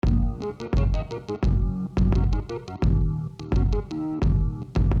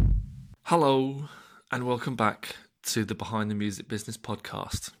Hello, and welcome back to the Behind the Music Business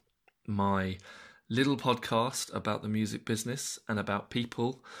podcast, my little podcast about the music business and about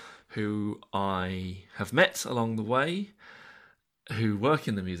people who I have met along the way who work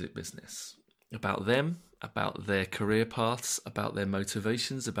in the music business, about them, about their career paths, about their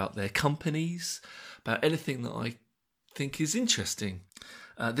motivations, about their companies, about anything that I think is interesting.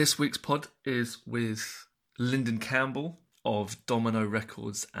 This week's pod is with Lyndon Campbell of Domino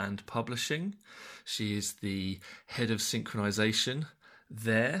Records and Publishing. She is the head of synchronization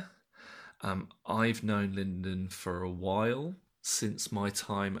there. I've known Lyndon for a while, since my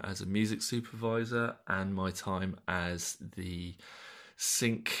time as a music supervisor and my time as the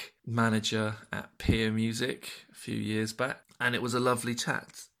sync manager at Peer Music a few years back. And it was a lovely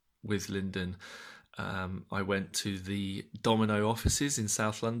chat with Lyndon. I went to the Domino offices in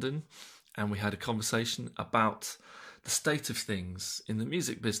South London and we had a conversation about the state of things in the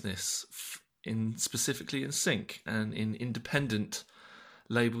music business, specifically in sync and in independent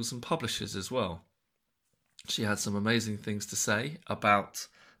labels and publishers as well. She had some amazing things to say about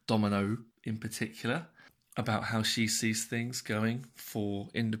Domino in particular, about how she sees things going for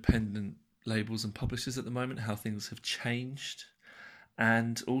independent labels and publishers at the moment, how things have changed,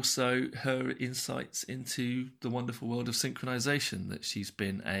 and also her insights into the wonderful world of synchronization that she's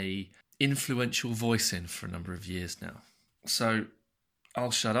been a influential voice in for a number of years now. So I'll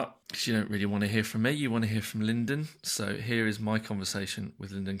shut up because you don't really want to hear from me, you want to hear from Lyndon. So here is my conversation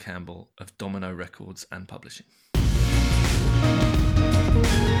with Lyndon Campbell of Domino Records and Publishing.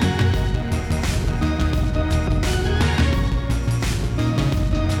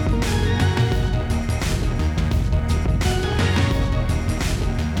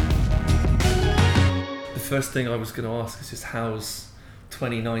 The first thing I was going to ask is just how's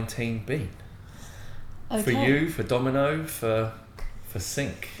 2019 been? Okay. For you, for Domino, for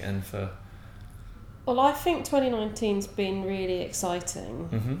Sync, and for... Well, I think 2019's been really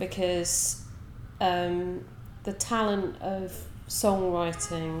exciting because the talent of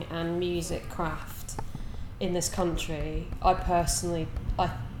songwriting and music craft in this country,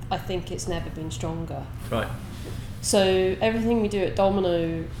 I think it's never been stronger. Right. So everything we do at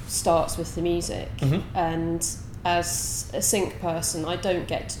Domino starts with the music, and as a sync person, I don't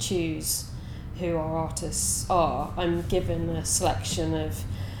get to choose who our artists are. I'm given a selection of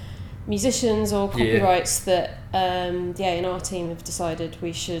musicians or copyrights that the A&R team have decided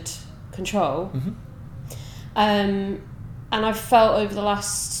we should control. And I've felt over the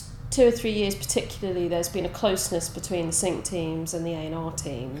last 2 or 3 years particularly there's been a closeness between the sync teams and the A&R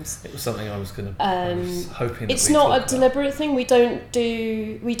teams. It was something I was hoping that it's not a deliberate thing. We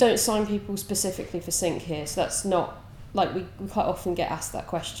don't sign people specifically for sync here, so that's not like we quite often get asked that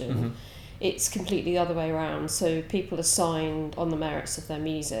question. It's completely the other way around. So people are signed on the merits of their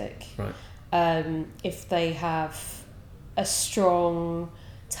music. Right. If they have a strong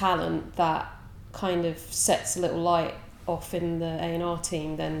talent that kind of sets a little light off in the A&R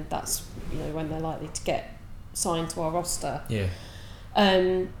team, then that's when they're likely to get signed to our roster. Yeah.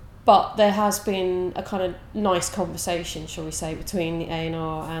 But there has been a kind of nice conversation, shall we say, between the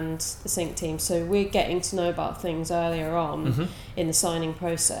A&R and the sync team. So we're getting to know about things earlier on in the signing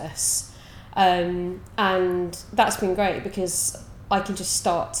process. And that's been great because I can just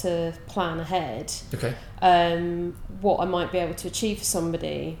start to plan ahead what I might be able to achieve for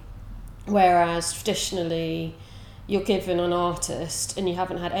somebody, whereas traditionally you're given an artist and you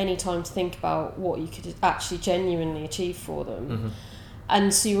haven't had any time to think about what you could actually genuinely achieve for them.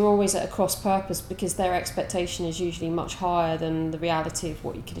 And so you're always at a cross purpose because their expectation is usually much higher than the reality of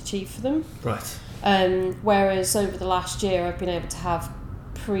what you could achieve for them. Right. Whereas over the last year I've been able to have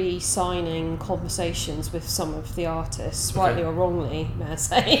pre-signing conversations with some of the artists, rightly or wrongly, may I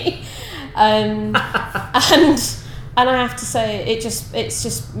say. And I have to say it's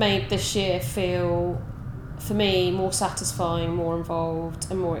just made this year feel, for me, more satisfying, more involved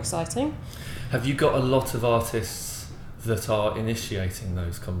and more exciting. Have you got a lot of artists that are initiating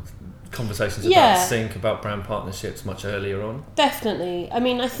those conversations about sync, about brand partnerships much earlier on? Definitely. I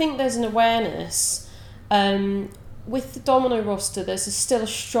mean, I think there's an awareness. With the Domino roster, there's still a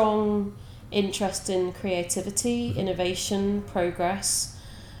strong interest in creativity, innovation, progress.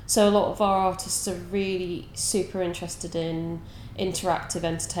 So a lot of our artists are really super interested in interactive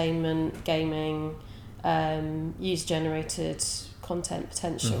entertainment, gaming, user-generated content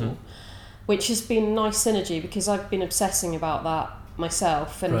potential, which has been a nice synergy because I've been obsessing about that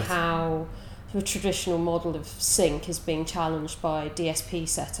myself and how the traditional model of sync is being challenged by DSP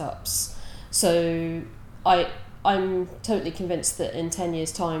setups. So I'm totally convinced that in 10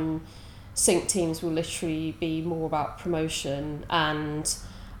 years' time, sync teams will literally be more about promotion and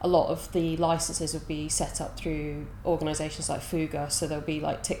a lot of the licenses will be set up through organisations like Fuga, so there'll be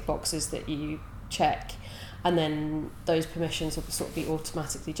like tick boxes that you check, and then those permissions will sort of be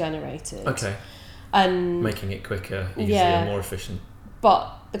automatically generated. Okay. And making it quicker, easier, more efficient.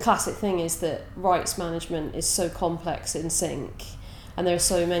 But the classic thing is that rights management is so complex in sync, and there are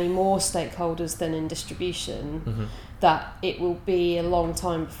so many more stakeholders than in distribution, that it will be a long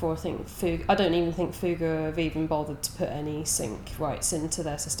time before I don't even think Fuga have even bothered to put any sync rights into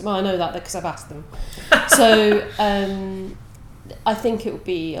their system. I know that because I've asked them. So I think it will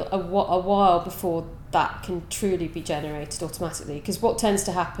be a while before that can truly be generated automatically, because what tends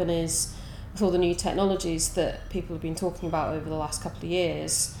to happen is, with all the new technologies that people have been talking about over the last couple of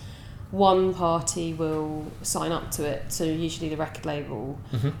years, one party will sign up to it, so usually the record label,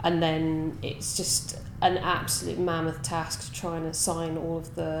 and then it's just an absolute mammoth task to try and assign all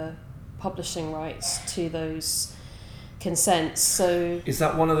of the publishing rights to those consents. So is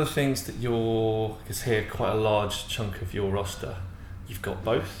that one of the things that because here quite a large chunk of your roster, you've got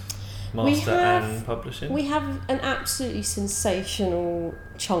both master and publishing? We have an absolutely sensational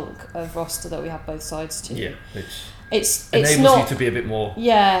chunk of roster that we have both sides to. Yeah, which it's enables not, you to be a bit more.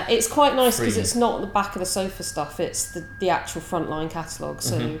 Yeah, it's quite nice because free. it's not the back of the sofa stuff. It's the actual frontline catalogue.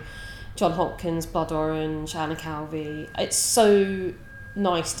 So John Hopkins, Blood Orange, Anna Calvi. It's so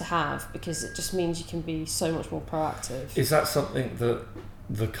nice to have because it just means you can be so much more proactive. Is that something that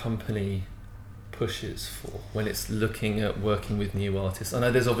the company pushes for when it's looking at working with new artists? I know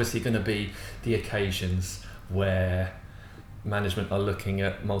there's obviously going to be the occasions where management are looking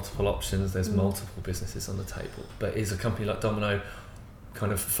at multiple options, there's multiple businesses on the table, but is a company like Domino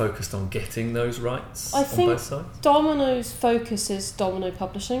kind of focused on getting those rights on both sides? Domino's focus is Domino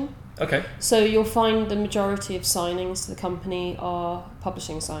Publishing. Okay. So you'll find the majority of signings to the company are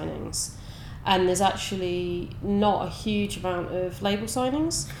publishing signings, and there's actually not a huge amount of label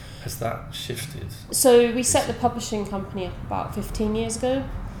signings. Has that shifted? So we set the publishing company up about 15 years ago,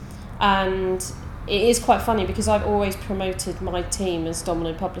 and it is quite funny because I've always promoted my team as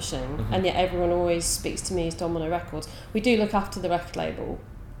Domino Publishing, and yet everyone always speaks to me as Domino Records. We do look after the record label,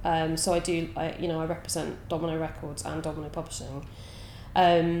 so I represent Domino Records and Domino Publishing.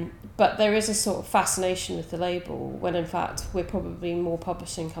 But there is a sort of fascination with the label when in fact we're probably more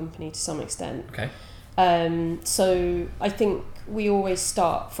publishing company to some extent. Okay. So I think we always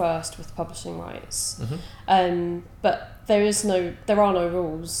start first with publishing rights. But there are no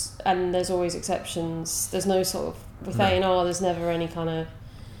rules, and there's always exceptions. There's no sort of, with A&R, there's never any kind of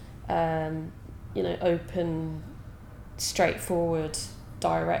open, straightforward,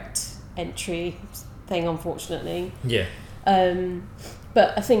 direct entry thing, unfortunately. Yeah.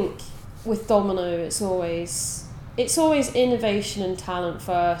 But I think with Domino, it's always innovation and talent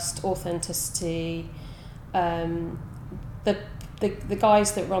first, authenticity. The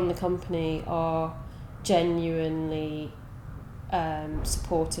guys that run the company are genuinely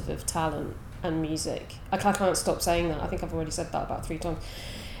supportive of talent and music. I can't stop saying that. I think I've already said that about 3 times.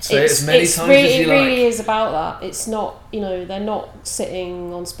 Say it as many times as you like. It really is about that. It's not, they're not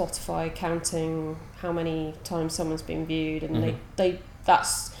sitting on Spotify counting how many times someone's been viewed, and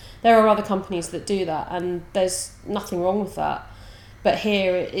there are other companies that do that, and there's nothing wrong with that. But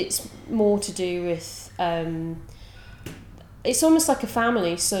here it's more to do with it's almost like a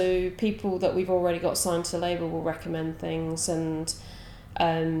family. So people that we've already got signed to the label will recommend things, and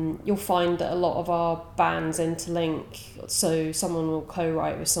you'll find that a lot of our bands interlink. So someone will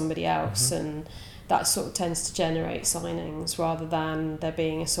co-write with somebody else, and that sort of tends to generate signings rather than there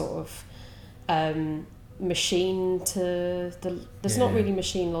being a sort of machine to the. There's not really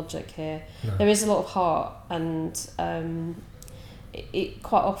machine logic here. No. There is a lot of heart, and it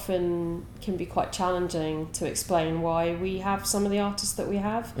quite often can be quite challenging to explain why we have some of the artists that we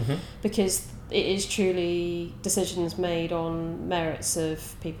have, because it is truly decisions made on merits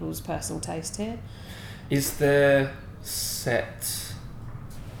of people's personal taste here. Is there set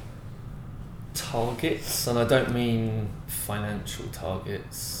targets, and I don't mean financial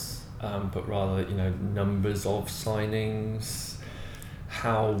targets, but rather numbers of signings,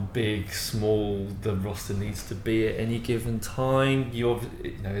 how big, small the roster needs to be at any given time?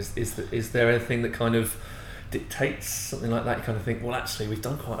 Is there anything that kind of dictates something like that? You kind of think, well, actually, we've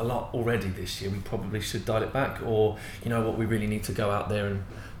done quite a lot already this year. We probably should dial it back, or what, we really need to go out there and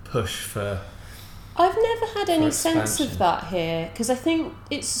push for. I've never had any sense of that here, because I think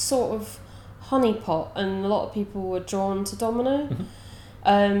it's sort of honeypot, and a lot of people were drawn to Domino.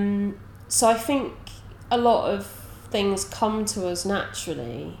 So I think a lot of things come to us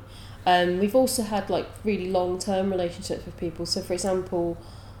naturally. We've also had really long-term relationships with people. So for example,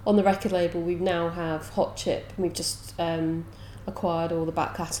 on the record label we now have Hot Chip, and we've just acquired all the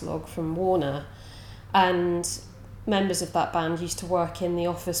back catalogue from Warner, and members of that band used to work in the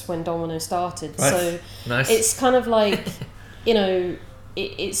office when Domino started. Right. So Nice. it's kind of like,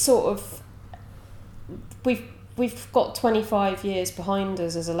 it's sort of, we've got 25 years behind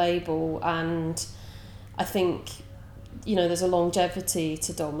us as a label, and I think, there's a longevity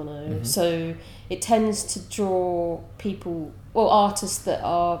to Domino. Mm-hmm. So it tends to draw people, or artists that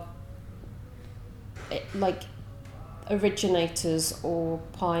are like originators or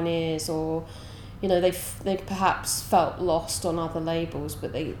pioneers, or they perhaps felt lost on other labels,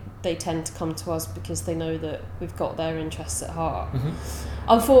 but they tend to come to us because they know that we've got their interests at heart. Mm-hmm.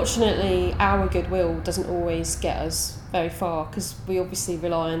 Unfortunately, our goodwill doesn't always get us very far, because we obviously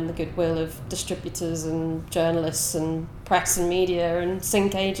rely on the goodwill of distributors and journalists and press and media and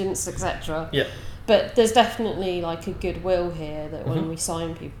sync agents, etc. Yeah. But there's definitely like a goodwill here that when Mm-hmm. we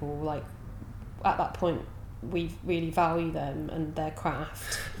sign people, like at that point we really value them and their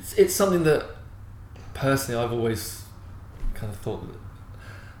craft. It's something that personally I've always kind of thought that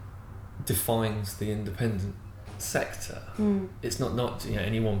defines the independent sector. It's not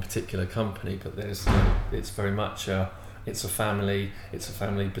any one particular company, but it's very much it's a family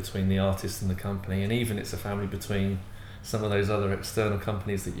between the artist and the company, and even it's a family between some of those other external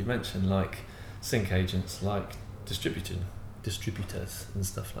companies that you mentioned, like sync agents, like distributors and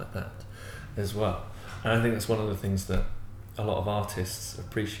stuff like that as well. And I think that's one of the things that a lot of artists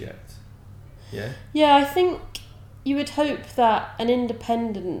appreciate. Yeah, I think you would hope that an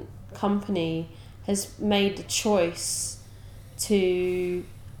independent company has made the choice to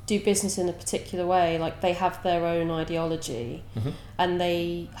do business in a particular way. Like, they have their own ideology, Mm-hmm. and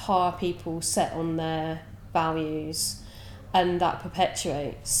they hire people set on their values, and that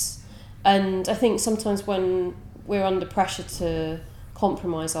perpetuates. And I think sometimes when we're under pressure to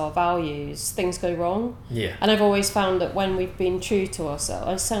compromise our values, things go wrong. Yeah. And I've always found that when we've been true to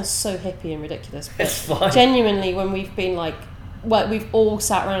ourselves, it sounds so hippie and ridiculous, but It's fine. genuinely, when we've been like, well, we've all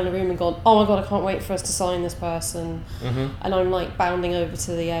sat around the room and gone, oh my god, I can't wait for us to sign this person. Mm-hmm. And I'm like bounding over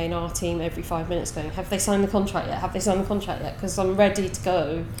to the A&R team every 5 minutes going, have they signed the contract yet? Have they signed the contract yet? Because I'm ready to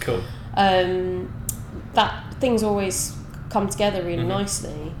go. Cool. That things always come together really Mm-hmm.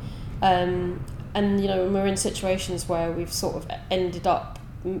 nicely. And when we're in situations where we've sort of ended up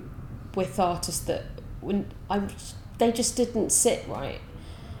with artists that they just didn't sit right.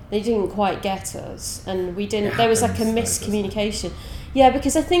 They didn't quite get us, and we didn't. There was like a miscommunication. Yeah,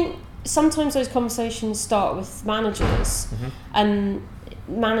 because I think sometimes those conversations start with managers, Mm-hmm. and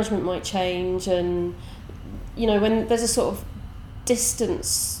management might change, and when there's a sort of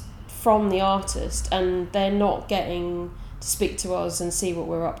distance from the artist, and they're not getting to speak to us and see what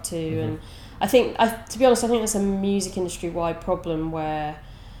we're up to. Mm-hmm. And I think, to be honest, I think that's a music industry wide problem where,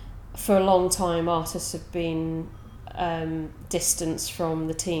 for a long time, artists have been distanced from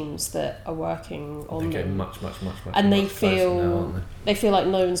the teams that are working on They're getting them, much and they much closer feel now, aren't they? they feel like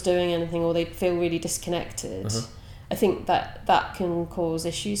no one's doing anything, or they feel really disconnected. Uh-huh. I think that can cause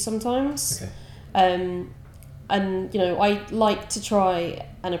issues sometimes. Okay. And I like to try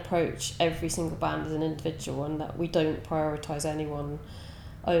and approach every single band as an individual, and that we don't prioritise anyone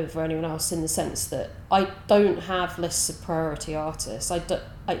over anyone else, in the sense that I don't have lists of priority artists,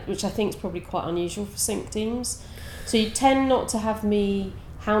 which I think is probably quite unusual for sync teams. So you tend not to have me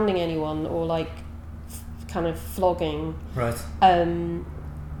hounding anyone or like kind of flogging. Right.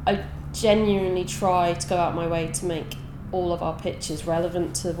 I genuinely try to go out my way to make all of our pitches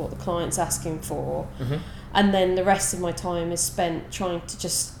relevant to what the client's asking for. Mm-hmm. And then the rest of my time is spent trying to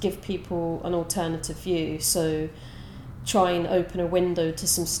just give people an alternative view. So try and open a window to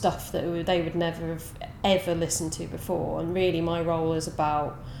some stuff that they would never have ever listened to before. And really my role is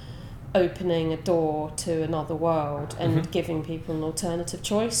about opening a door to another world and Mm-hmm. giving people an alternative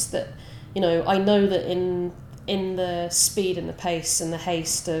choice. That, I know that in the speed and the pace and the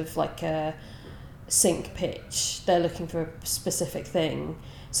haste of like a sync pitch, they're looking for a specific thing.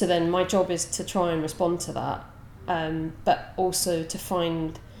 So then my job is to try and respond to that, but also to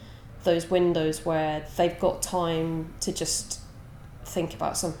find those windows where they've got time to just think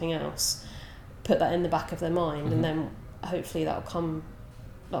about something else, put that in the back of their mind, Mm-hmm. and then hopefully that'll come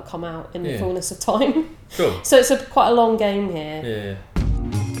out in the Yeah. fullness of time. Cool. So it's quite a long game here. Yeah.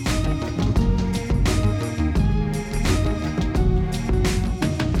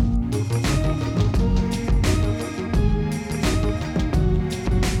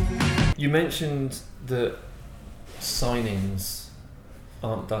 You mentioned that signings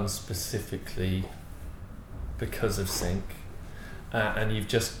aren't done specifically because of sync, and you've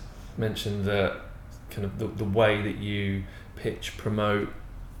just mentioned that kind of the way that you pitch, promote,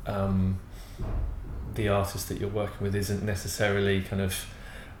 the artist that you're working with isn't necessarily kind of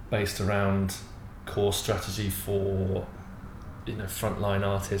based around core strategy for, you know, frontline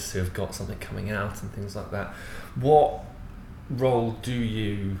artists who have got something coming out and things like that. What role do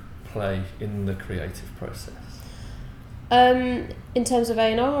you play in the creative process? In terms of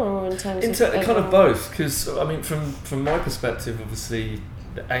A&R or in terms of kind of both, because I mean, from my perspective, obviously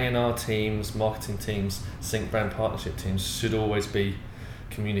the A&R teams, marketing teams, sync brand partnership teams should always be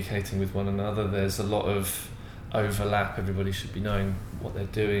communicating with one another. There's a lot of overlap. Everybody should be knowing what they're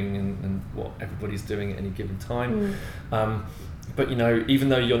doing and what everybody's doing at any given time. But you know, even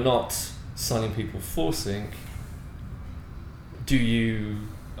though you're not signing people for sync,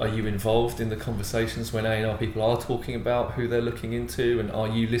 are you involved in the conversations when A&R people are talking about who they're looking into, and are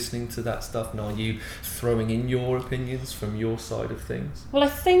you listening to that stuff, and are you throwing in your opinions from your side of things? Well, I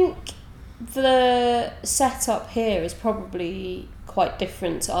think the setup here is probably quite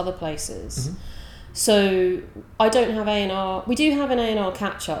different to other places. Mm-hmm. So I don't have A&R. We do have an A&R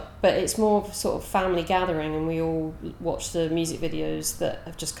catch-up, but it's more of a sort of family gathering, and we all watch the music videos that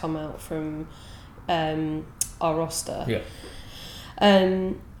have just come out from our roster. Yeah.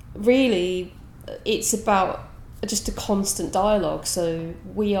 Really, it's about just a constant dialogue. So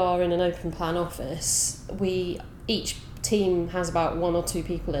we are in an open plan office. Each team has about 1 or 2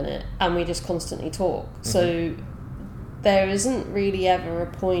 people in it, and we just constantly talk. Mm-hmm. So there isn't really ever a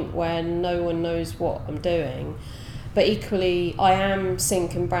point where no one knows what I'm doing. But equally, I am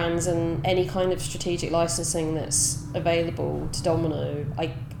sync and brands, and any kind of strategic licensing that's available to Domino,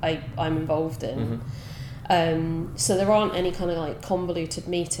 I'm involved in. Mm-hmm. So there aren't any kind of like convoluted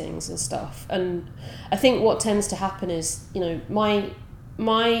meetings and stuff. And I think what tends to happen is, you know,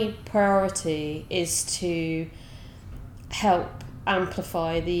 my priority is to help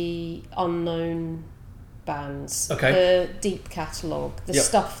amplify the unknown bands, the deep catalogue, the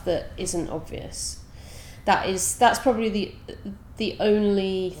stuff that isn't obvious. That's probably the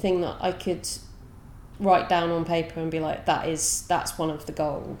only thing that I could write down on paper and be like, that's one of the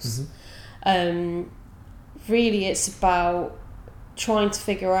goals. Mm-hmm. Really, it's about trying to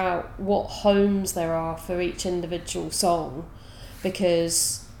figure out what homes there are for each individual song,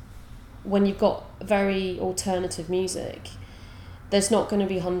 because when you've got very alternative music, there's not going to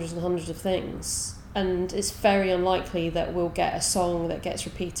be hundreds and hundreds of things, and it's very unlikely that we'll get a song that gets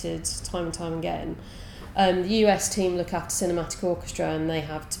repeated time and time again. The US team look after cinematic orchestra, and they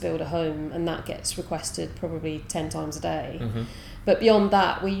have To Build a Home, and that gets requested probably 10 times a day. Mm-hmm. But beyond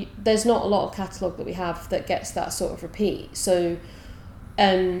that, there's not a lot of catalogue that we have that gets that sort of repeat. So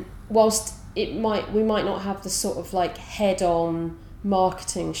whilst we might not have the sort of like head-on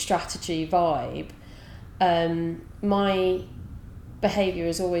marketing strategy vibe, my behaviour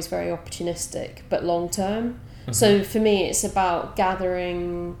is always very opportunistic but long-term. Mm-hmm. So for me, it's about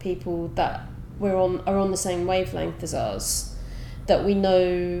gathering people that are on the same wavelength as us, that we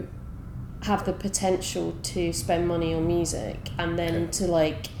know have the potential to spend money on music, and then to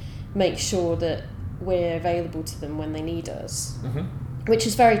like make sure that we're available to them when they need us. Mm-hmm. Which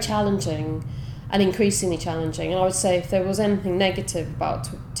is very challenging and increasingly challenging. And I would say if there was anything negative about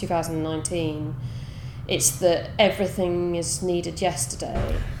 2019, it's that everything is needed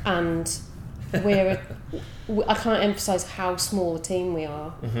yesterday, and I can't emphasise how small a team we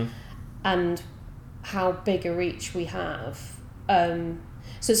are. Mm-hmm. And how big a reach we have. So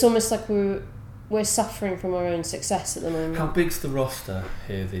it's almost like we're suffering from our own success at the moment. How big's the roster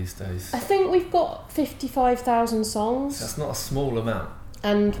here these days? I think we've got 55,000 songs. So that's not a small amount.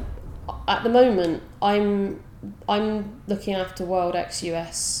 And at the moment, I'm looking after World X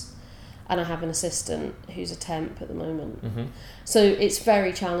US, and I have an assistant who's a temp at the moment. Mm-hmm. So it's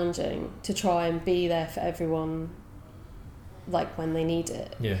very challenging to try and be there for everyone, like when they need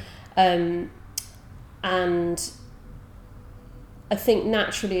it. Yeah. And I think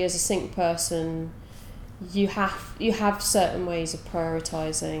naturally, as a sync person, you have certain ways of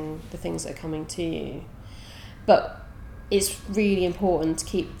prioritising the things that are coming to you, but it's really important to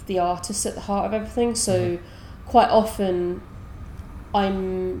keep the artist at the heart of everything. So quite often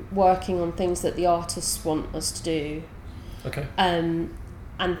I'm working on things that the artists want us to do. Okay. And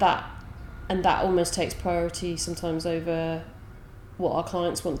that almost takes priority sometimes over what our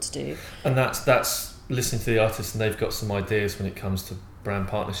clients want to do. And that's listening to the artists, and they've got some ideas when it comes to brand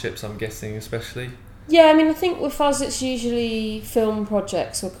partnerships, I'm guessing, especially. Yeah, I mean, I think with us it's usually film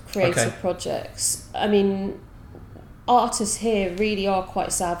projects or creative projects. I mean, artists here really are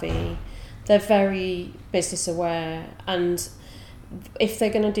quite savvy. They're very business aware, and if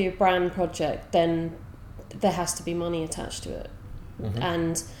they're going to do a brand project, then there has to be money attached to it. Mm-hmm.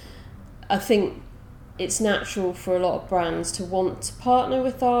 And I think it's natural for a lot of brands to want to partner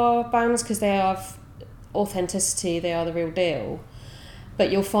with our bands because they have authenticity, they are the real deal.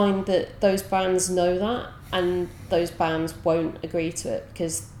 But you'll find that those bands know that, and those bands won't agree to it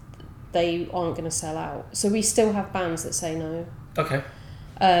because they aren't going to sell out. So we still have bands that say no. Okay.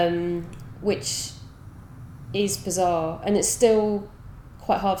 Which is bizarre, and it's still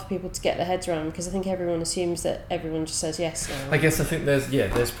quite hard for people to get their heads around because I think everyone assumes that everyone just says yes now. I guess I think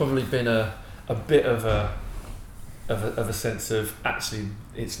there's probably been a bit of a sense of actually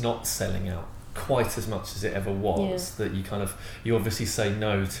it's not selling out quite as much as it ever was, that you obviously say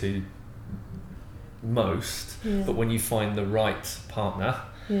no to most, but when you find the right partner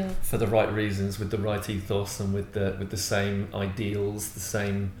for the right reasons, with the right ethos and with the same ideals, the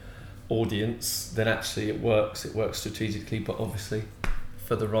same audience, then actually it works strategically, but obviously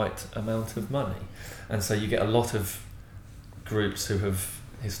for the right amount of money. And so you get a lot of groups who have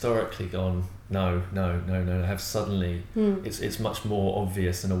historically gone no, have suddenly it's much more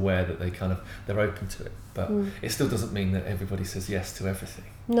obvious and aware that they're open to it, but it still doesn't mean that everybody says yes to everything.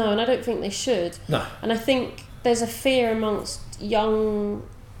 No, and I don't think they should. No. And I think there's a fear amongst young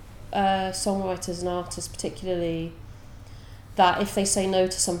songwriters and artists particularly that if they say no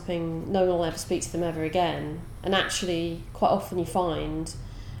to something, no one will ever speak to them ever again. And actually quite often you find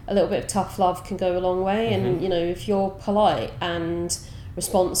a little bit of tough love can go a long way. And if you're polite and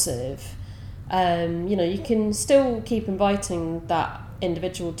responsive, you can still keep inviting that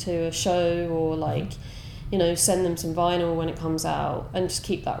individual to a show, or send them some vinyl when it comes out, and just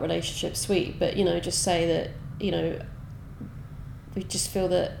keep that relationship sweet. But just say that we just feel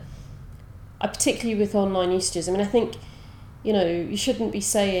that, particularly with online usages, I think you shouldn't be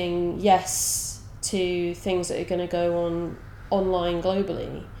saying yes to things that are going to go on online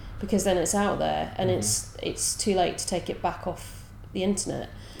globally, because then it's out there and it's too late to take it back off the internet.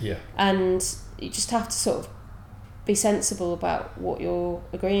 Yeah. And you just have to sort of be sensible about what you're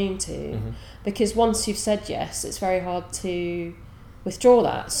agreeing to, because once you've said yes, it's very hard to withdraw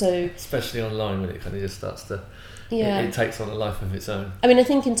that. So especially online, when it kind of just starts to it takes on a life of its own. I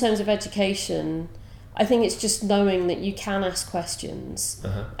think in terms of education, I think it's just knowing that you can ask questions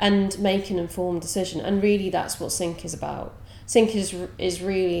and make an informed decision, and really that's what Sync is about. Sync is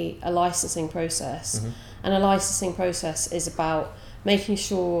really a licensing process, and a licensing process is about making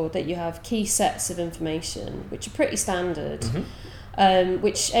sure that you have key sets of information which are pretty standard,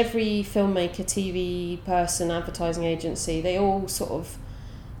 which every filmmaker, TV person, advertising agency, they all sort of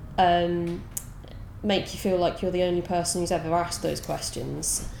make you feel like you're the only person who's ever asked those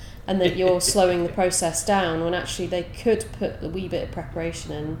questions, and that you're slowing the process down when actually they could put a wee bit of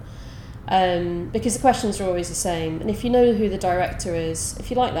preparation in, because the questions are always the same. And if you know who the director is,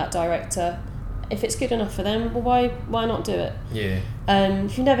 if you like that director, if it's good enough for them, well, why not do it? Yeah.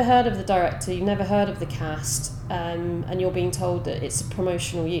 If you've never heard of the director, you've never heard of the cast, and you're being told that it's a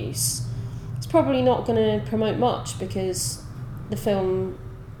promotional use, it's probably not going to promote much, because the film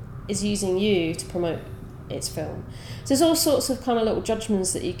is using you to promote its film. So there's all sorts of kind of little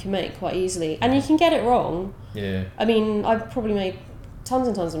judgments that you can make quite easily, and you can get it wrong. Yeah. I've probably made tons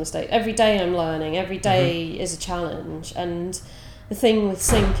and tons of mistakes. Every day I'm learning. Every day is a challenge, and the thing with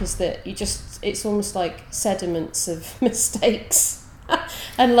Sync is that it's almost like sediments of mistakes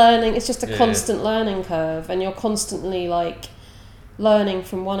and learning. It's just a constant learning curve, and you're constantly learning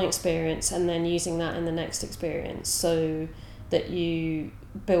from one experience and then using that in the next experience, so that you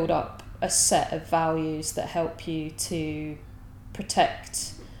build up a set of values that help you to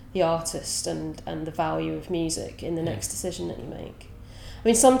protect the artist and the value of music in the next decision that you make.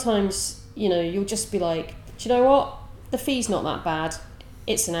 Sometimes, you'll just be like, do you know what? The fee's not that bad.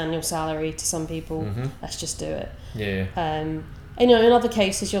 It's an annual salary to some people. Let's just do it. Yeah. In other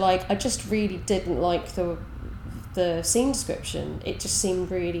cases, you're like, I just really didn't like the scene description. It just seemed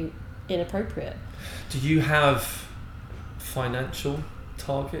really inappropriate. Do you have financial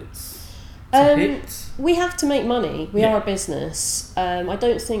targets to hit? We have to make money. We are a business. I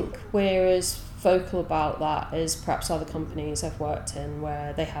don't think we're as vocal about that as perhaps other companies I've worked in,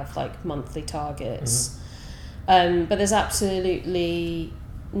 where they have monthly targets. But there's absolutely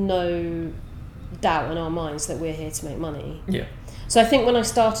no doubt in our minds that we're here to make money. Yeah. So I think when I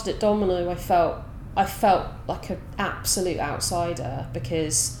started at Domino, I felt like an absolute outsider,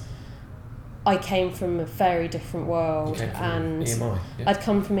 because I came from a very different world, and EMI, I'd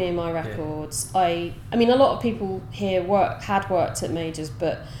come from EMI Records. A lot of people here had worked at majors,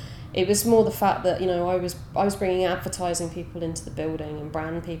 but it was more the fact that I was bringing advertising people into the building and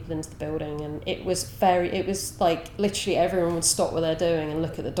brand people into the building, and it was like literally everyone would stop what they're doing and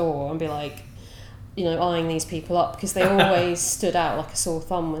look at the door and be like, eyeing these people up, because they always stood out like a sore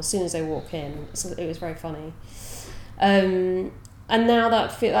thumb as soon as they walk in. So it was very funny. And now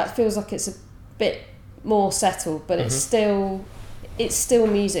that feels like it's a bit more settled, but it's still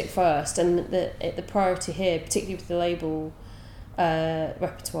music first, and the priority here, particularly with the label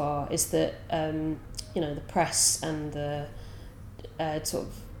repertoire, is that the press and the sort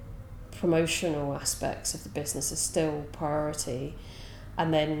of promotional aspects of the business are still priority,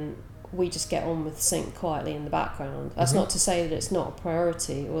 and then we just get on with sync quietly in the background. That's not to say that it's not a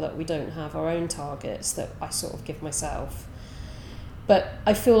priority or that we don't have our own targets that I sort of give myself. But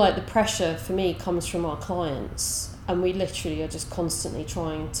I feel like the pressure for me comes from our clients, and we literally are just constantly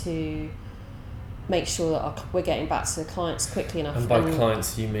trying to make sure that we're getting back to the clients quickly enough. And by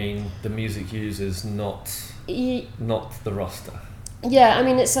clients, you mean the music users, not the roster? Yeah, I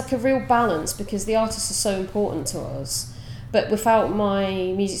mean, it's like a real balance, because the artists are so important to us. But without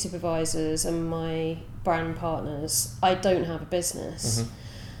my music supervisors and my brand partners, I don't have a business.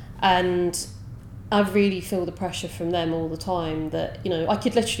 And I really feel the pressure from them all the time that, I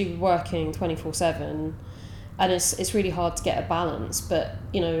could literally be working 24/7, and it's really hard to get a balance. But,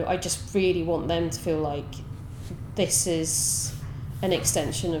 I just really want them to feel like this is an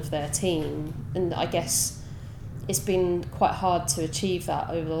extension of their team. And I guess it's been quite hard to achieve that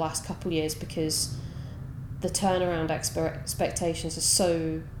over the last couple of years, because the turnaround expectations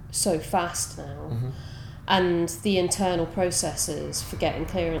are so fast now, and the internal processes for getting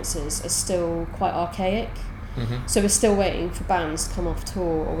clearances are still quite archaic. So we're still waiting for bands to come off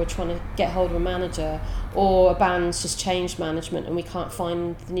tour, or we're trying to get hold of a manager, or a band's just changed management and we can't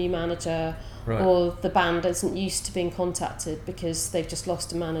find the new manager, or the band isn't used to being contacted because they've just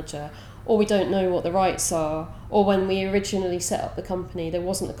lost a manager, or we don't know what the rights are, or when we originally set up the company there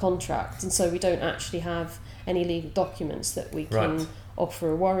wasn't a contract, and so we don't actually have any legal documents that we can offer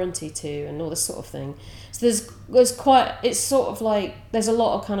a warranty to, and all this sort of thing. So there's quite, it's sort of like there's a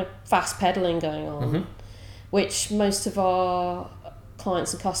lot of kind of fast pedaling going on, which most of our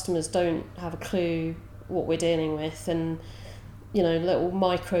clients and customers don't have a clue what we're dealing with, and little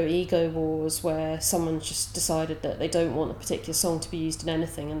micro ego wars where someone's just decided that they don't want a particular song to be used in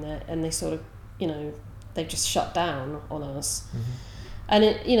anything, and they sort of they've just shut down on us. And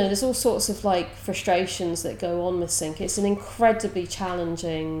there's all sorts of like frustrations that go on with sync. It's an incredibly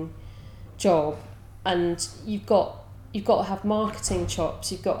challenging job, and you've got to have marketing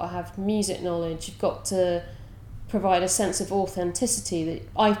chops, you've got to have music knowledge, you've got to provide a sense of authenticity that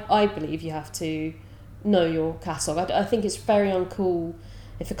I believe you have to know your catalogue. I think it's very uncool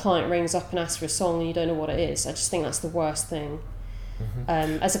if a client rings up and asks for a song and you don't know what it is. I just think that's the worst thing.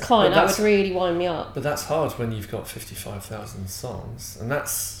 As a client, that would really wind me up. But that's hard when you've got 55,000 songs, and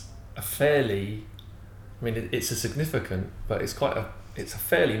that's a fairly, it's a significant, but it's a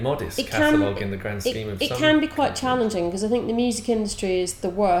fairly modest catalogue in the grand scheme of it can be quite challenging, because I think the music industry is the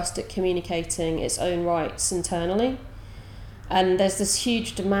worst at communicating its own rights internally. And there's this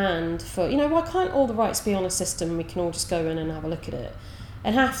huge demand for, why can't all the rights be on a system? We can all just go in and have a look at it.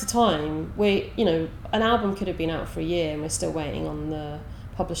 And half the time, an album could have been out for a year and we're still waiting on the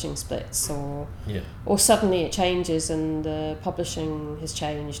publishing splits, or suddenly it changes and the publishing has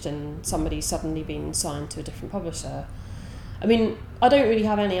changed and somebody's suddenly been signed to a different publisher. I don't really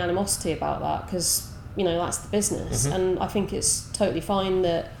have any animosity about that, because, that's the business. And I think it's totally fine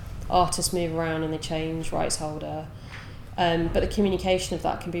that artists move around and they change rights holder. But the communication of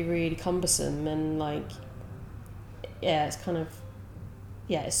that can be really cumbersome, and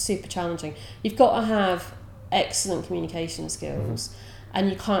it's super challenging. You've got to have excellent communication skills, and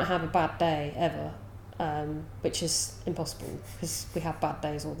you can't have a bad day ever, which is impossible, because we have bad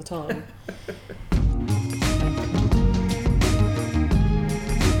days all the time.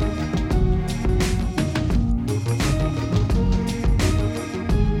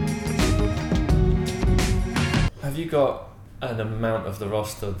 Have you got an amount of the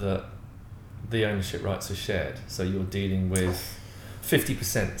roster that the ownership rights are shared? So you're dealing with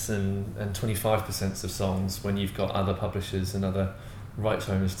 50% and 25% of songs, when you've got other publishers and other rights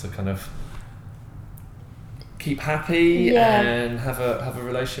owners to kind of keep happy and have a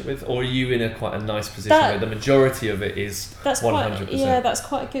relationship with? Or are you in quite a nice position where the majority of it is 100%? That's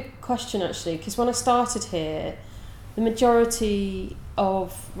quite a good question, actually, because when I started here, the majority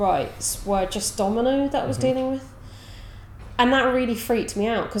of rights were just Domino that I was dealing with. And that really freaked me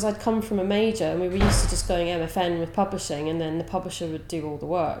out, because I'd come from a major and we were used to just going MFN with publishing, and then the publisher would do all the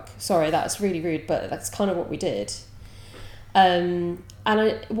work. Sorry, that's really rude, but that's kind of what we did. And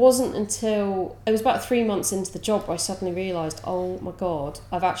it wasn't until it was about 3 months into the job where I suddenly realised, oh my God,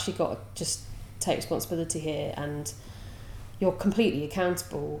 I've actually got to just take responsibility here, and you're completely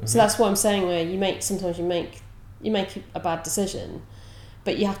accountable. So that's what I'm saying, where sometimes you make a bad decision,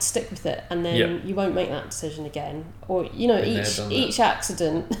 but you have to stick with it, and then Yeah. you won't make that decision again. Or you know, Been there, done each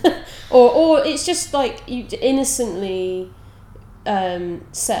accident, or it's just like you innocently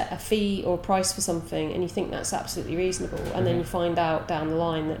set a fee or a price for something, and you think that's absolutely reasonable, and then you find out down the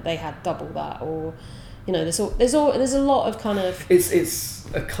line that they had double that, or you know, there's a lot of kind of It's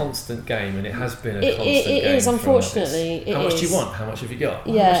a constant game, and it has been a constant game. It is, for unfortunately. How much do you want? How much have you got?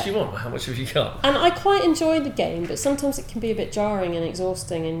 Yeah. How much do you want? How much have you got? And I quite enjoy the game, but sometimes it can be a bit jarring and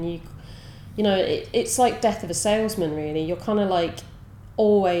exhausting, and you know, it's like death of a salesman, really. You're kind of like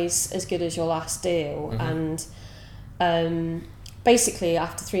always as good as your last deal, and basically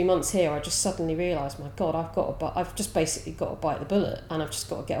after 3 months here, I just suddenly realised, my God, I've just basically got to bite the bullet, and I've just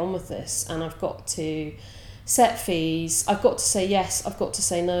got to get on with this, and I've got to set fees, I've got to say yes, I've got to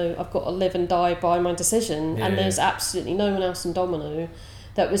say no, I've got to live and die by my decision, and there's absolutely no one else in Domino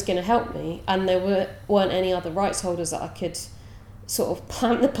that was going to help me, and there weren't any other rights holders that I could sort of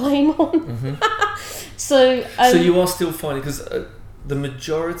plant the blame on. So you are still finding, because the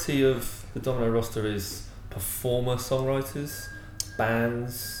majority of the Domino roster is performer songwriters,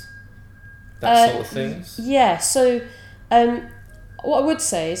 bands, that sort of things. Yeah, so what I would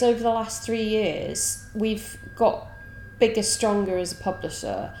say is over the last 3 years, we've got bigger, stronger as a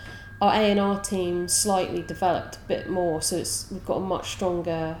publisher. Our A&R team slightly developed a bit more, so we've got a much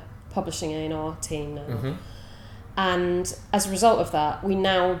stronger publishing A&R team now. And as a result of that, we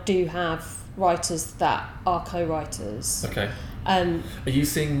now do have writers that are co-writers. Okay. Are you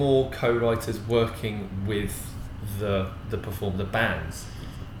seeing more co-writers working with the bands?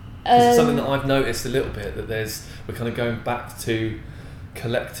 It's something that I've noticed a little bit, that we're kind of going back to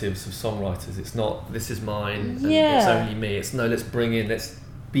collectives of songwriters. It's not, this is mine, and it's only me. It's no, let's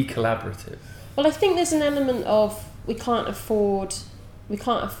be collaborative. Well, I think there's an element of we can't afford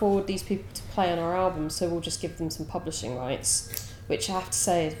these people to play on our albums, so we'll just give them some publishing rights, which I have to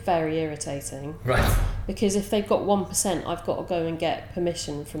say is very irritating. Right. Because if they've got 1%, I've got to go and get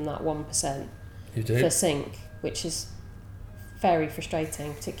permission from that 1%. You do? For sync, which is very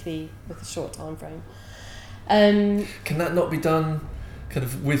frustrating, particularly with a short time frame. Can that not be done kind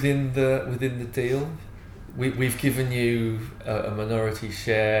of within the deal? We've given you a minority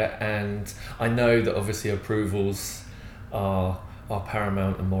share, and I know that obviously approvals are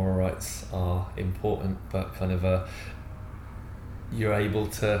paramount and moral rights are important, but kind of you're able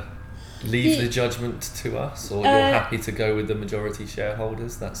to leave the judgment to us, or you're happy to go with the majority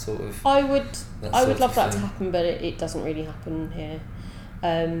shareholders, that sort of... I would love that to happen, but it doesn't really happen here.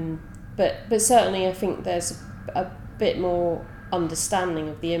 But certainly I think there's a bit more understanding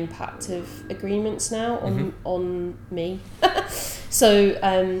of the impact of agreements now on me. So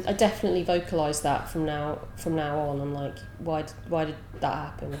I definitely vocalise that from now on. I'm like, why did that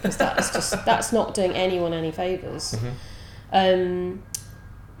happen? Because that's not doing anyone any favours.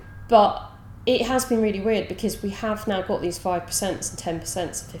 But it has been really weird, because we have now got these 5% and 10%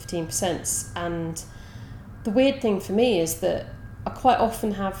 and 15%, and the weird thing for me is that I quite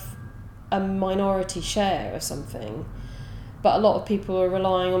often have a minority share of something, but a lot of people are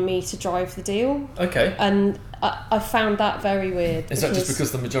relying on me to drive the deal. Okay. And I found that very weird. Is that just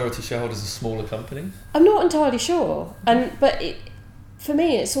because the majority shareholders are smaller companies? I'm not entirely sure. But for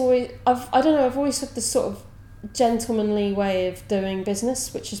me, it's always... I've always had this sort of gentlemanly way of doing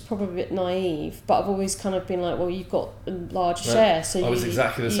business, which is probably a bit naive, but I've always kind of been like, well, you've got a large share, so I was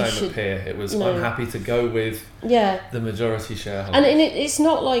exactly the same at Peer. It was, I'm happy to go with the majority shareholder. And it's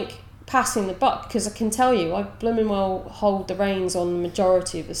not like passing the buck, because I can tell you, I blooming well hold the reins on the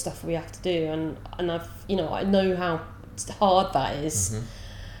majority of the stuff we have to do, and I've, I know how hard that is.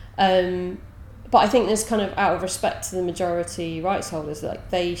 But I think there's kind of, out of respect to the majority rights holders, like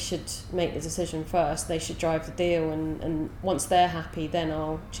they should make the decision first. They should drive the deal, and once they're happy, then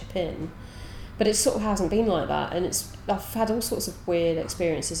I'll chip in. But it sort of hasn't been like that, and I've had all sorts of weird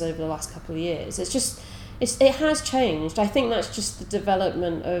experiences over the last couple of years. It has changed. I think that's just the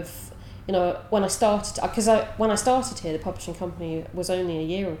development of, when I started, because when I started here, the publishing company was only a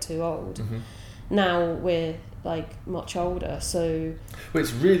year or two old. Now we're like much older, so... Well,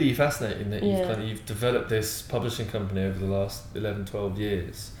 it's really fascinating that you've developed this publishing company over the last 11, 12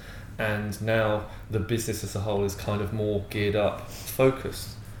 years, and now the business as a whole is kind of more geared up, focused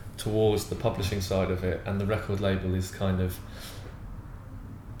towards the publishing side of it, and the record label is kind of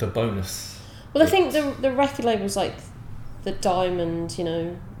the bonus. Well, I think the record label's like the diamond,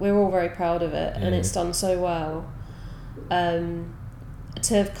 we're all very proud of it, and it's done so well.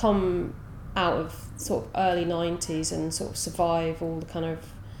 To have come out of sort of early 90s and sort of survive all the kind of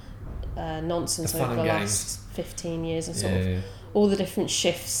nonsense over the last 15 years, and sort of all the different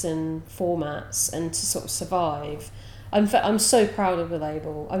shifts and formats, and to sort of survive, I'm so proud of the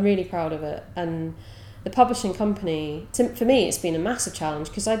label. I'm really proud of it. And the publishing company, for me, it's been a massive challenge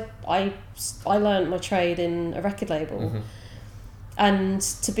because I learned my trade in a record label. Mm-hmm. And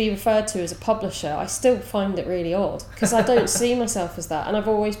to be referred to as a publisher, I still find it really odd because I don't see myself as that. And I've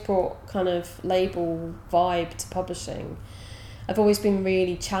always brought kind of label vibe to publishing. I've always been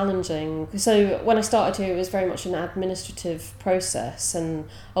really challenging. So when I started here, it was very much an administrative process and,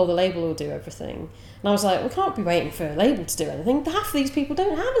 the label will do everything. And I was like, we can't be waiting for a label to do anything. Half of these people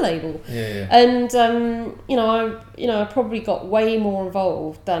don't have a label. Yeah. And, I probably got way more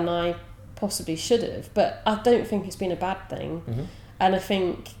involved than I possibly should have. But I don't think it's been a bad thing. Mm-hmm. And I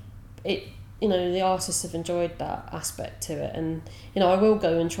think the artists have enjoyed that aspect to it. And, I will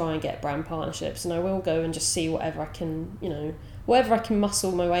go and try and get brand partnerships and I will go and just see whatever I can, whatever I can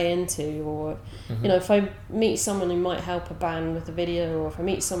muscle my way into. Or, mm-hmm. If I meet someone who might help a band with a video, or if I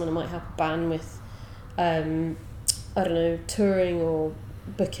meet someone who might help a band with, touring or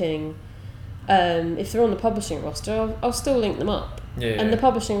booking, if they're on the publishing roster, I'll still link them up. And the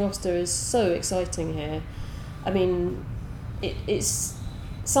publishing roster is so exciting here. I mean, it's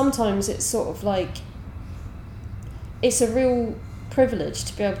sometimes it's sort of like it's a real privilege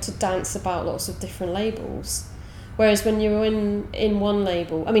to be able to dance about lots of different labels, whereas when you're in one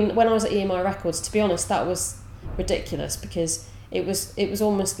label, I mean, when I was at EMI Records, to be honest, that was ridiculous because it was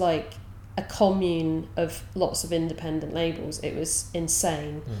almost like a commune of lots of independent labels. It was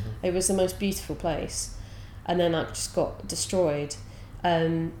insane. Mm-hmm. It was the most beautiful place, and then that just got destroyed.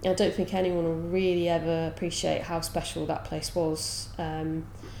 I don't think anyone will really ever appreciate how special that place was.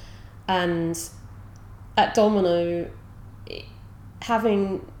 And at Domino,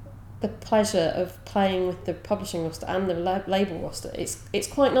 having the pleasure of playing with the publishing roster and the label roster, it's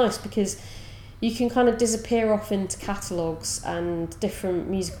quite nice because you can kind of disappear off into catalogues and different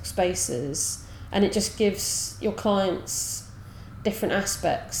musical spaces, and it just gives your clients different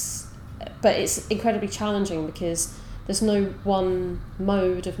aspects. But it's incredibly challenging because there's no one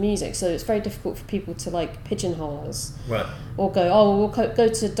mode of music, so it's very difficult for people to like pigeonhole us. Right. Or go, we'll go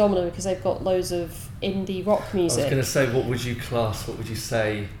to Domino because they've got loads of indie rock music. I was going to say, what would you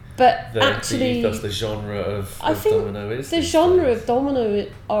say? But actually, the genre of Domino is. The genre of Domino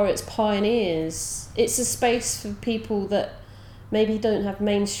are its pioneers. It's a space for people that maybe don't have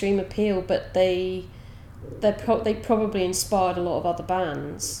mainstream appeal, but they probably inspired a lot of other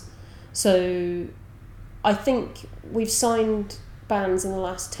bands. So I think we've signed bands in the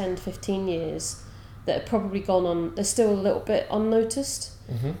last 10 to 15 years that have probably gone on, they're still a little bit unnoticed,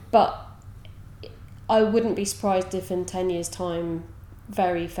 mm-hmm. but I wouldn't be surprised if in 10 years' time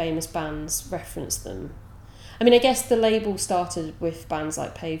very famous bands reference them. I mean, I guess the label started with bands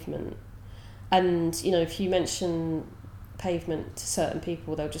like Pavement, and if you mention Pavement to certain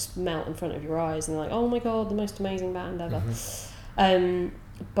people, they'll just melt in front of your eyes and they're like, oh my god, the most amazing band ever. Mm-hmm.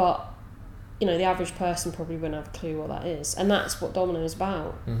 But the average person probably wouldn't have a clue what that is, and that's what Domino is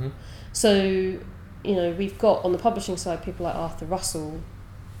about. Mm-hmm. So we've got on the publishing side people like Arthur Russell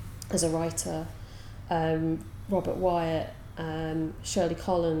as a writer, Robert Wyatt, Shirley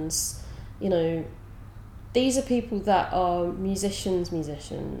Collins. These are people that are musicians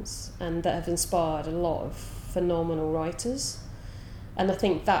and that have inspired a lot of phenomenal writers, and I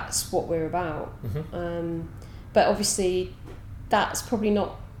think that's what we're about. Mm-hmm. But obviously that's probably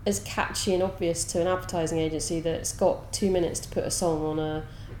not as catchy and obvious to an advertising agency that's got 2 minutes to put a song on a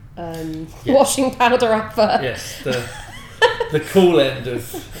washing powder advert. Yes, the cool end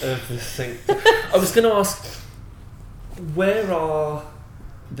of this thing. I was going to ask, where are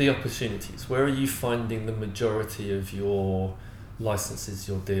the opportunities? Where are you finding the majority of your licenses,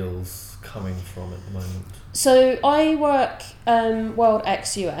 your deals coming from at the moment? So I work World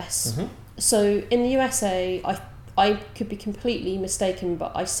X US. Mm-hmm. So in the USA, I could be completely mistaken,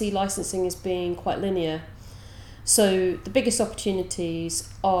 but I see licensing as being quite linear. So the biggest opportunities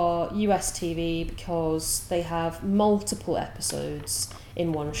are US TV because they have multiple episodes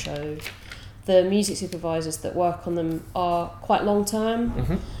in one show. The music supervisors that work on them are quite long term.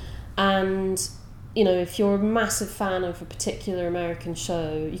 Mm-hmm. And if you're a massive fan of a particular American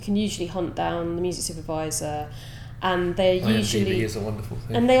show, you can usually hunt down the music supervisor, and they're usually... IMDb is a wonderful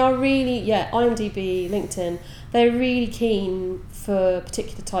thing. And they are really, IMDb, LinkedIn, they're really keen for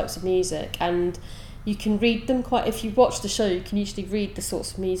particular types of music, and you can read them if you watch the show, you can usually read the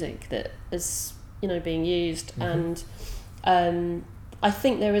sorts of music that is, being used. Mm-hmm. And I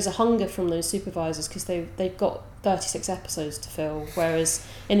think there is a hunger from those supervisors because they've got 36 episodes to fill, whereas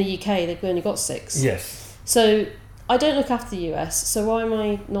in the UK they've only got 6. Yes. So I don't look after the US, so why am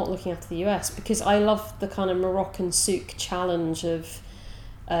I not looking after the US? Because I love the kind of Moroccan souk challenge of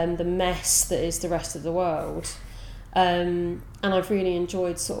the mess that is the rest of the world. And I've really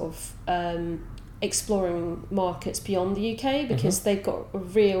enjoyed sort of exploring markets beyond the UK because they've got a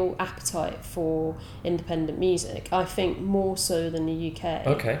real appetite for independent music. I think more so than the UK.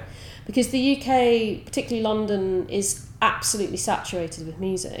 Okay. Because the UK, particularly London, is absolutely saturated with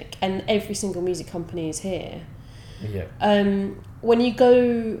music, and every single music company is here. Yeah. When you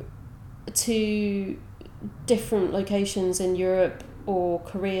go to different locations in Europe or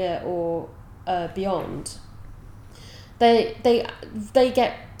Korea or beyond, they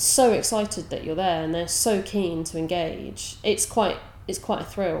get so excited that you're there, and they're so keen to engage. It's quite a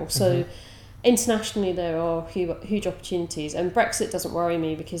thrill. So internationally there are huge opportunities, and Brexit doesn't worry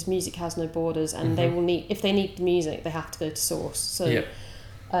me because music has no borders, and they will need, if they need the music, they have to go to source. So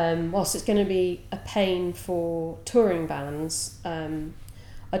whilst it's going to be a pain for touring bands,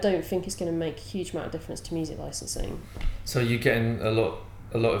 I don't think it's going to make a huge amount of difference to music licensing. So you're getting a lot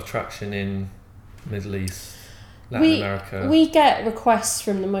of traction in Middle East, Latin America. We get requests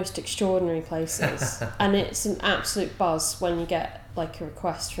from the most extraordinary places, and it's an absolute buzz when you get like a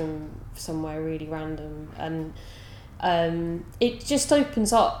request from somewhere really random, and it just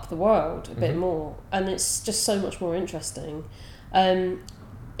opens up the world a bit more, and it's just so much more interesting.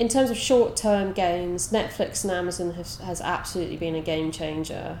 In terms of short-term gains, Netflix and Amazon has absolutely been a game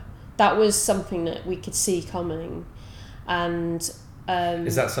changer. That was something that we could see coming, and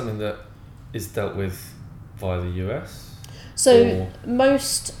is that something that is dealt with via the US? So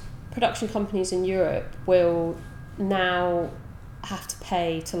most production companies in Europe will now have to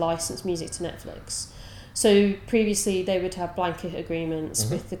pay to license music to Netflix. So previously they would have blanket agreements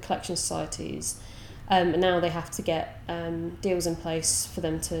with the collection societies, and now they have to get deals in place for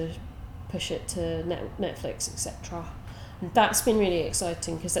them to push it to Netflix, etc. And that's been really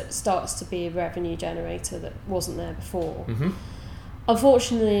exciting because it starts to be a revenue generator that wasn't there before.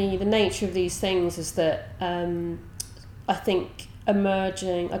 Unfortunately, the nature of these things is that I think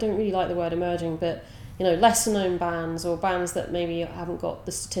emerging, I don't really like the word emerging, but lesser known bands or bands that maybe haven't got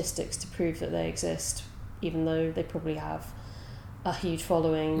the statistics to prove that they exist, even though they probably have a huge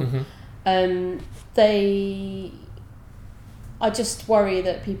following. I just worry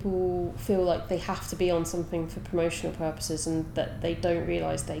that people feel like they have to be on something for promotional purposes, and that they don't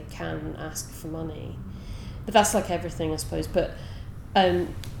realise they can ask for money. But that's like everything, I suppose. But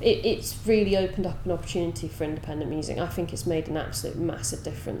it's really opened up an opportunity for independent music. I think it's made an absolute massive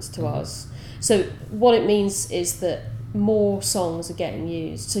difference to us. So what it means is that more songs are getting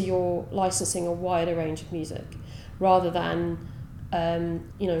used. So you're licensing a wider range of music rather than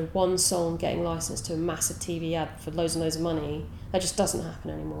one song getting licensed to a massive TV ad for loads and loads of money. That just doesn't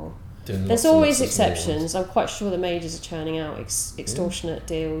happen anymore. There's always exceptions. I'm quite sure the majors are churning out extortionate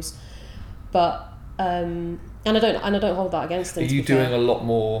deals, but and I don't hold that against them. Are you doing a lot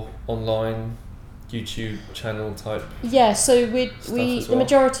more online YouTube channel type? Yeah, so the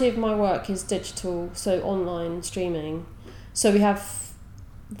majority of my work is digital, so online streaming. So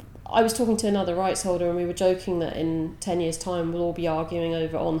I was talking to another rights holder, and we were joking that in 10 years' time we'll all be arguing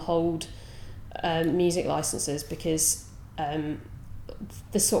over on hold music licenses, because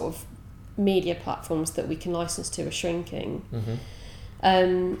the sort of media platforms that we can license to are shrinking.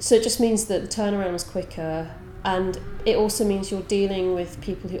 So it just means that the turnaround is quicker, and it also means you're dealing with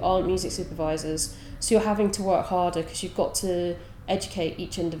people who aren't music supervisors, so you're having to work harder because you've got to educate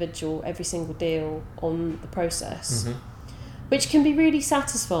each individual, every single deal, on the process, which can be really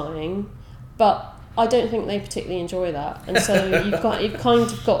satisfying, but I don't think they particularly enjoy that. And so you've kind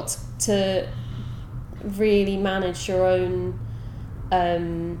of got to really manage your own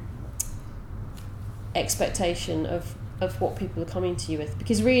expectation of what people are coming to you with,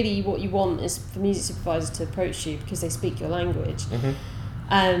 because really what you want is for music supervisors to approach you because they speak your language,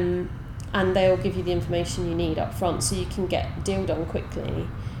 and they'll give you the information you need up front so you can get the deal done quickly.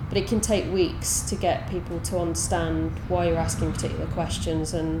 But it can take weeks to get people to understand why you're asking particular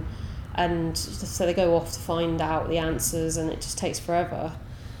questions, and so they go off to find out the answers, and it just takes forever.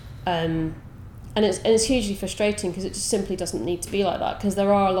 And it's hugely frustrating because it just simply doesn't need to be like that, because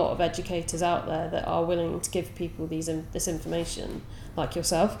there are a lot of educators out there that are willing to give people this information, like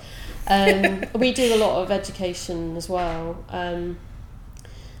yourself. We do a lot of education as well,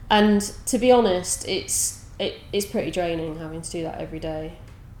 and to be honest, it's pretty draining having to do that every day.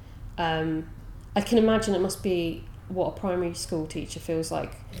 I can imagine it must be what a primary school teacher feels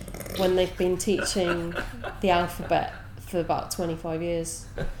like when they've been teaching the alphabet for about 25 years.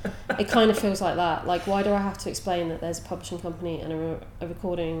 It kind of feels like that. Like, why do I have to explain that there's a publishing company and a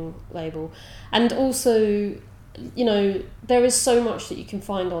recording label? And also, there is so much that you can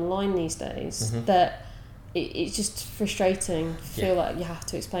find online these days that it's just frustrating to feel like you have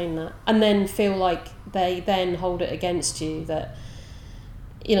to explain that, and then feel like they then hold it against you that,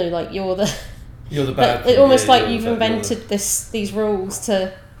 you know, like you're the bad. It's almost like you've invented these rules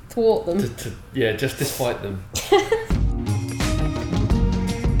to thwart them. Just despite them.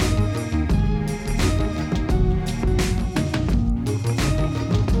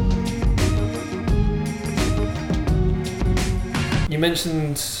 You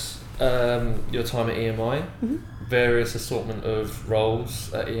mentioned your time at EMI, various assortment of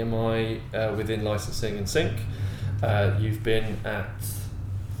roles at EMI within licensing and sync. You've been at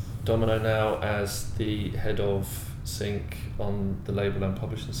Domino now as the head of sync on the label and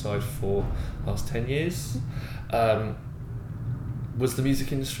publishing side for the last 10 years. Was the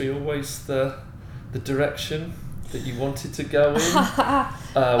music industry always the direction that you wanted to go in?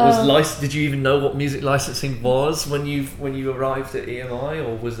 Did you even know what music licensing was when you arrived at EMI,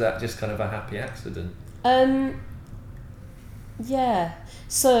 or was that just kind of a happy accident? Yeah.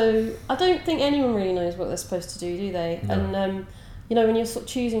 So I don't think anyone really knows what they're supposed to do they? No. And you know, when you're sort of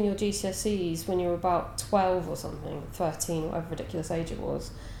choosing your GCSEs when you're about 12 or something, 13, whatever ridiculous age it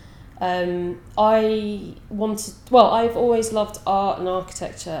was, I've always loved art and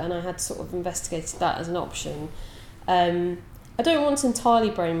architecture, and I had sort of investigated that as an option. I don't want to entirely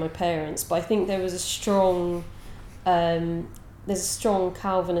blame my parents, but I think there was a strong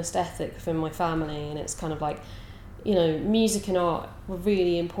Calvinist ethic within my family, and it's kind of like, you know, music and art were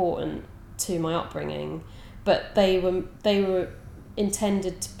really important to my upbringing, but they were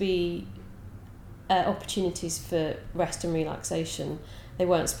intended to be opportunities for rest and relaxation. They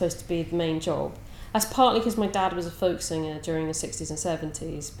weren't supposed to be the main job. That's partly because my dad was a folk singer during the 60s and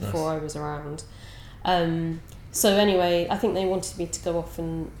 70s before I was around. So anyway, I think they wanted me to go off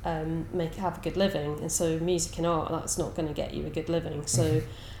and have a good living, and so music and art, that's not going to get you a good living. So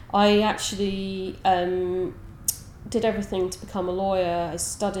I actually did everything to become a lawyer. I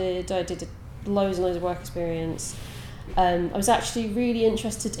studied, I did loads and loads of work experience. I was actually really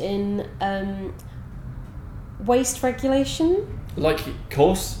interested in waste regulation. Like, of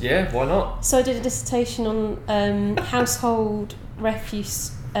course, yeah, why not? So I did a dissertation on household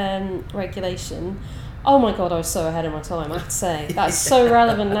refuse regulation. Oh my god, I was so ahead of my time, I have to say. That's so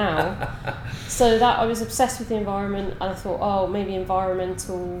relevant now. So that I was obsessed with the environment, and I thought, maybe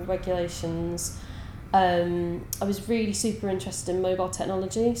environmental regulations. I was really super interested in mobile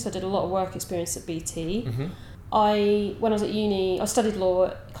technology, so I did a lot of work experience at BT. When I was at uni, I studied law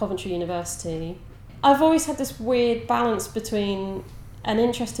at Coventry University. I've always had this weird balance between an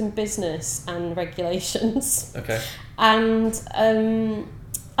interest in business and regulations. Okay. And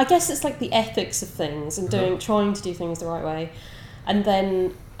I guess it's like the ethics of things and trying to do things the right way, and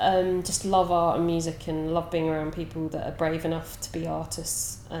then just love art and music and love being around people that are brave enough to be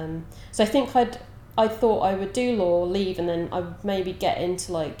artists. So I think I thought I would do law, leave, and then I would maybe get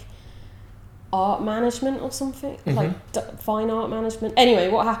into like art management or something, like fine art management. Anyway,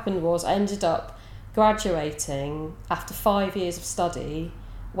 what happened was I ended up graduating after 5 years of study,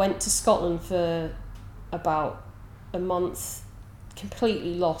 went to Scotland for about a month,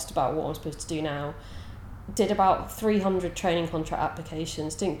 completely lost about what I'm supposed to do now, did about 300 training contract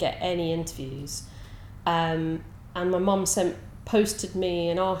applications, didn't get any interviews, and my mum posted me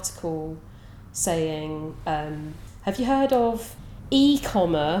an article saying, have you heard of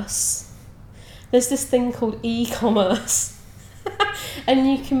e-commerce? There's this thing called e-commerce and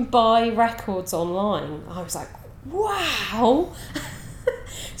you can buy records online. I was like, wow.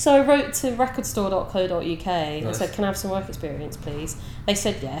 So I wrote to recordstore.co.uk and said, can I have some work experience, please? They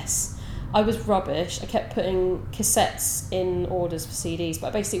said yes. I was rubbish. I kept putting cassettes in orders for CDs, but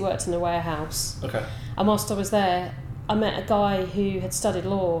I basically worked in a warehouse. Okay. And whilst I was there, I met a guy who had studied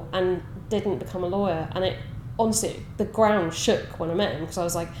law and didn't become a lawyer. And honestly, the ground shook when I met him, because I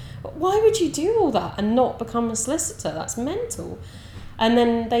was like, why would you do all that and not become a solicitor? That's mental. And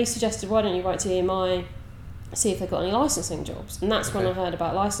then they suggested, why don't you write to EMI, see if they've got any licensing jobs. And that's when I heard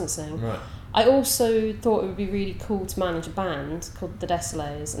about licensing. Right. I also thought it would be really cool to manage a band called the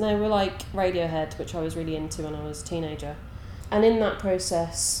Desolays, and they were like Radiohead, which I was really into when I was a teenager. And in that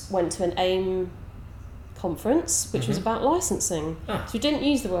process, went to an AIM conference, which was about licensing. So we didn't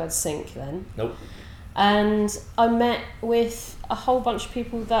use the word sync then. Nope. And I met with a whole bunch of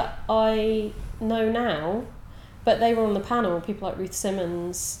people that I know now, but they were on the panel, people like Ruth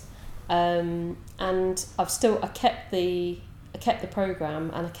Simmons, and I kept the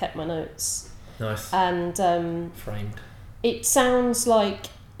programme and I kept my notes. Nice. And framed. It sounds like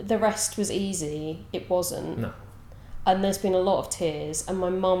the rest was easy. It wasn't. No. And there's been a lot of tears, and my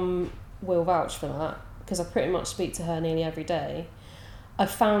mum will vouch for that, because I pretty much speak to her nearly every day.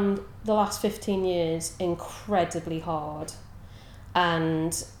 I've found the last 15 years incredibly hard,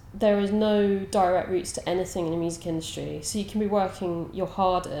 and there is no direct routes to anything in the music industry. So you can be working your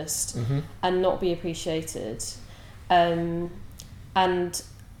hardest and not be appreciated. And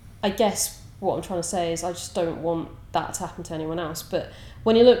I guess what I'm trying to say is I just don't want that to happen to anyone else. But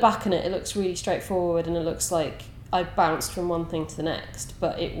when you look back on it, it looks really straightforward, and it looks like I bounced from one thing to the next,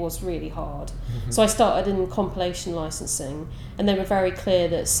 but it was really hard. So I started in compilation licensing, and they were very clear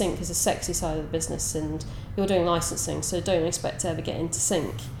that sync is a sexy side of the business, and you're doing licensing, so don't expect to ever get into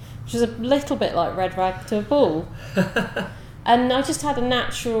sync, which is a little bit like red rag to a bull. And I just had a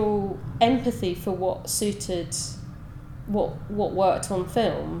natural empathy for what suited what worked on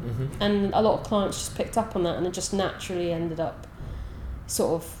film, and a lot of clients just picked up on that, and it just naturally ended up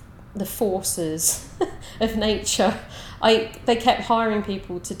sort of the forces of nature. They kept hiring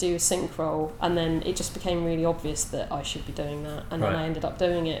people to do a sync role, and then it just became really obvious that I should be doing that, and then I ended up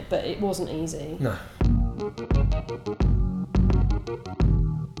doing it, but it wasn't easy. No.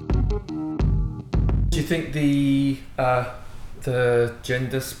 Do you think the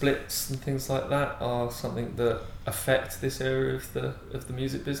gender splits and things like that are something that affect this area of the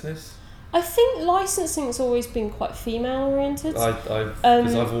music business? I think licensing has always been quite female oriented.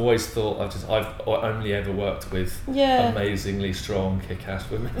 Because I've always thought I've only ever worked with amazingly strong, kick-ass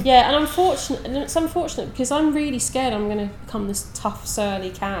women. Yeah, and it's unfortunate because I'm really scared I'm going to become this tough, surly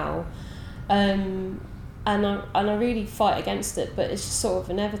cow, and I really fight against it. But it's just sort of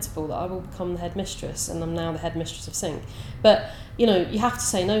inevitable that I will become the headmistress, and I'm now the headmistress of sync. But you have to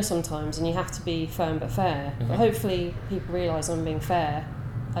say no sometimes, and you have to be firm but fair. But hopefully, people realise I'm being fair.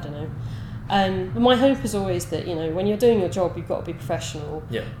 I don't know. But my hope is always that, when you're doing your job, you've got to be professional.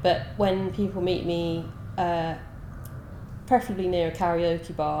 Yeah. But when people meet me, preferably near a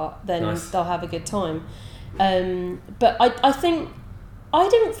karaoke bar, then they'll have a good time. But I think, I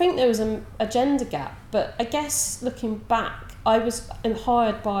didn't think there was a gender gap, but I guess looking back, I was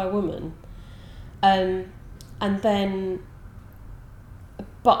hired by a woman.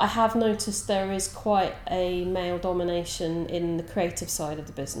 But I have noticed there is quite a male domination in the creative side of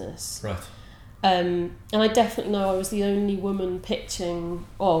the business. Right. And I definitely know I was the only woman pitching,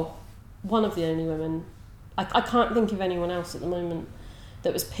 or one of the only women. I can't think of anyone else at the moment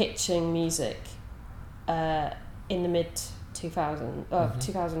that was pitching music in the mid-2000s,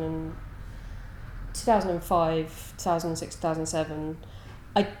 2005, 2006, 2007.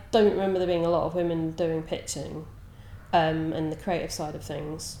 I don't remember there being a lot of women doing pitching. And the creative side of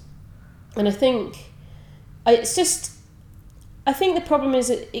things, and I think the problem is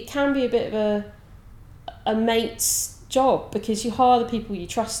it can be a bit of a mate's job, because you hire the people you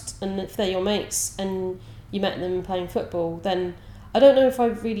trust, and if they're your mates and you met them playing football, then I don't know if I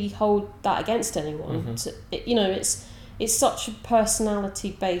really hold that against anyone. So, it's such a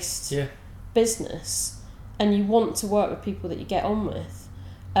personality based business, and you want to work with people that you get on with.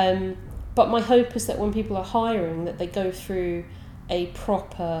 But my hope is that when people are hiring, that they go through a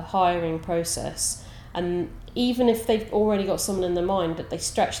proper hiring process, and even if they've already got someone in their mind, that they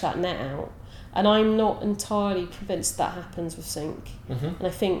stretch that net out. And I'm not entirely convinced that happens with sync. And I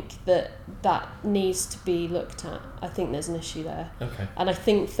think that needs to be looked at. I think there's an issue there. Okay. And I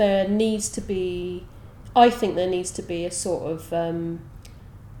think there needs to be a sort of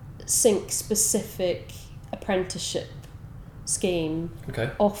sync specific apprenticeship scheme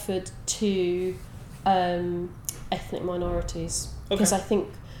offered to ethnic minorities, because I think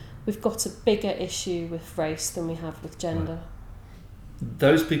we've got a bigger issue with race than we have with gender.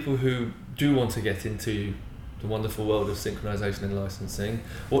 Those people who do want to get into the wonderful world of synchronization and licensing,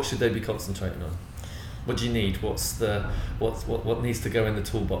 what should they be concentrating on? What do you need? What needs to go in the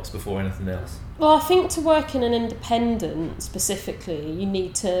toolbox before anything else? Well, I think to work in an independent specifically, you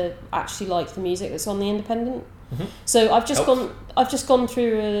need to actually like the music that's on the independent. So I've just gone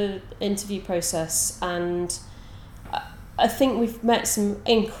through an interview process, and I think we've met some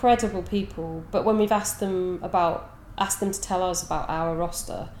incredible people, but when we've asked them to tell us about our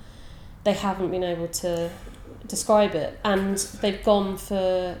roster, they haven't been able to describe it, and they've gone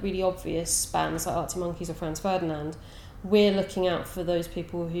for really obvious bands like Arctic Monkeys or Franz Ferdinand. We're looking out for those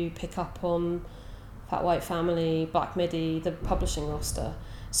people who pick up on Fat White Family, Black Midi, the publishing roster.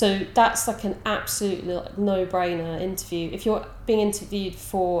 So that's like an absolute no-brainer interview. If you're being interviewed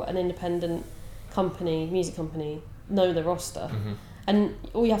for an independent music company, know the roster. And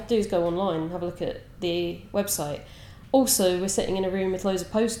all you have to do is go online and have a look at the website. Also, we're sitting in a room with loads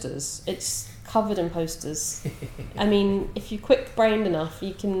of posters. It's covered in posters. I mean, if you're quick-brained enough,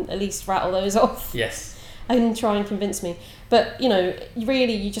 you can at least rattle those off. Yes. And try and convince me. But,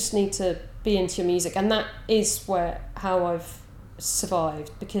 really, you just need to be into your music. And that is how I've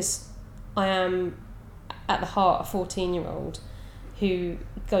survived because I am at the heart a 14-year-old who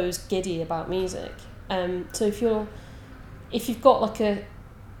goes giddy about music. So if you've got like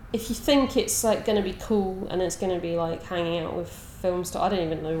if you think it's like going to be cool and it's going to be like hanging out with film stars, I don't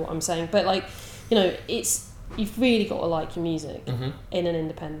even know what I'm saying, but like, you know, you've really got to like your music in an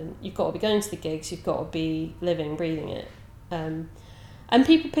independent. You've got to be going to the gigs, you've got to be living, breathing it. And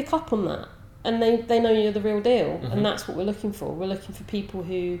people pick up on that and they know you're the real deal. And that's what we're looking for. We're looking for people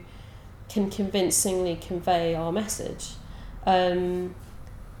who can convincingly convey our message. I'm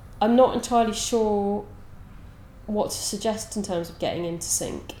not entirely sure what to suggest in terms of getting into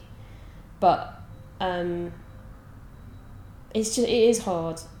sync, but it is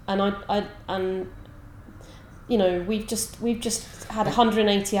hard, and you know, we've just had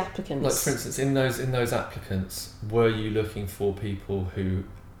 180 applicants. Like, for instance, in those applicants, were you looking for people who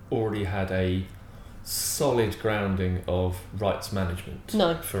already had a solid grounding of rights management?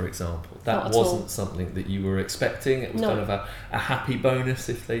 No. For example, that wasn't something that you were expecting. It was kind of a happy bonus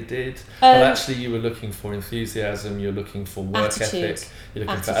if they did. But actually, you were looking for enthusiasm. You're looking for work ethic. You're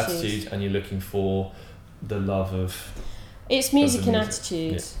looking for attitude, and you're looking for the love of. It's music and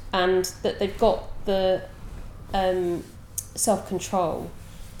attitude, and that they've got the self-control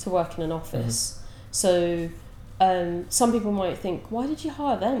to work in an office. So some people might think, why did you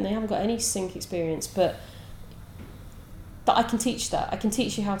hire them? They haven't got any sync experience, but I can teach that. I can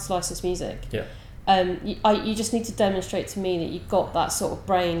teach you how to license music. You just need to demonstrate to me that you've got that sort of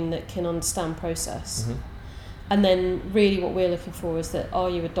brain that can understand process. And then really what we're looking for is that, are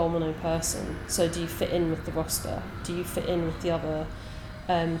you a Domino person? So do you fit in with the roster? Do you fit in with the other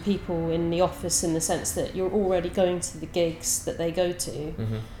people in the office, in the sense that you're already going to the gigs that they go to?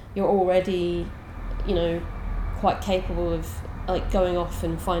 You're already, you know, quite capable of like going off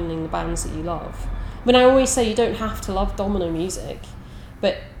and finding the bands that you love. I mean, I always say you don't have to love Domino music,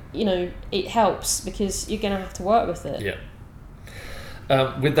 but you know, it helps because you're going to have to work with it.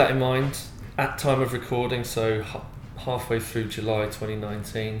 With that in mind, at time of recording, so halfway through July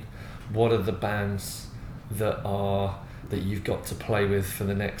 2019, what are the bands that you've got to play with for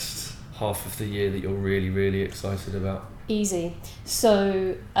the next half of the year that you're really, really excited about? Easy.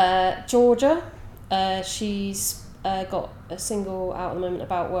 So Georgia, she's got a single out at the moment,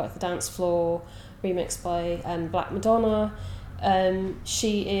 About Work the Dance Floor, remixed by Black Madonna.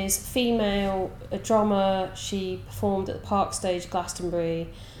 She is female, a drummer. She performed at the Park Stage, Glastonbury,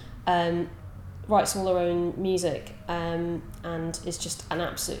 writes all her own music, and is just an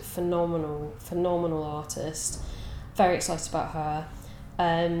absolute phenomenal artist. Very excited about her.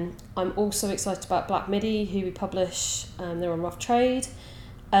 I'm also excited about Black Midi, who we publish. They're on Rough Trade.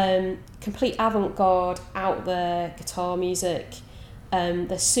 Complete avant-garde, out there guitar music.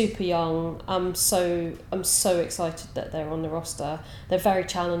 They're super young. I'm so excited that they're on the roster. They're very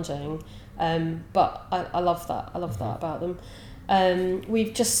challenging, but I love that. I love that about them.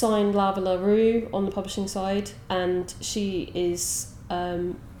 We've just signed Lava LaRue on the publishing side, and she is,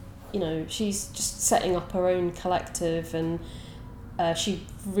 she's just setting up her own collective, and she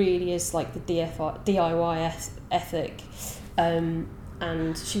really is like the DIY ethic.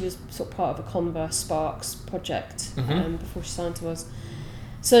 And she was sort of part of a Converse Sparks project before she signed to us.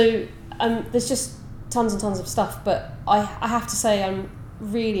 So there's just tons and tons of stuff, but I have to say I'm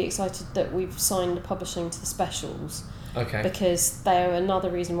really excited that we've signed the publishing to the Specials. Okay. Because they are another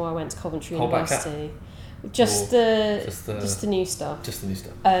reason why I went to Coventry University. Just the new stuff. Just the new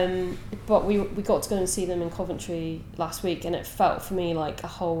stuff. But we got to go and see them in Coventry last week, and it felt for me like a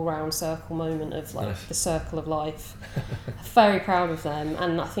whole round circle moment of like the circle of life. Very proud of them,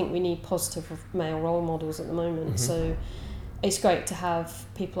 and I think we need positive male role models at the moment. So it's great to have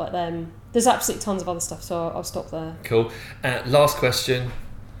people like them. There's absolutely tons of other stuff, so I'll stop there. Cool. Last question.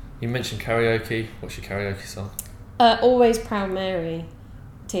 You mentioned karaoke. What's your karaoke song? Always Proud Mary,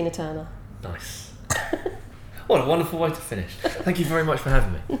 Tina Turner. Nice. What a wonderful way to finish. Thank you very much for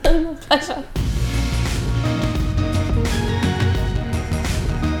having me. My pleasure.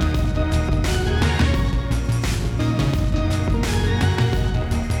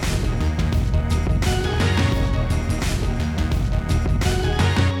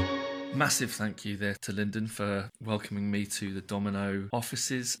 Massive thank you there to Lyndon for welcoming me to the Domino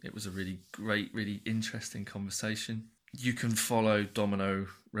offices. It was a really great, really interesting conversation. You can follow Domino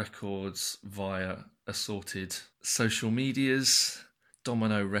Records via assorted social medias.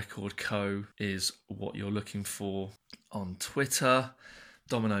 Domino Record Co. is what you're looking for on Twitter.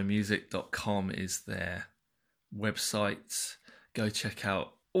 dominomusic.com is their website. Go check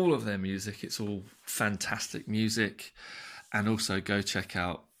out all of their music. It's all fantastic music. And also go check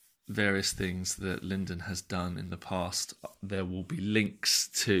out various things that Lyndon has done in the past. There will be links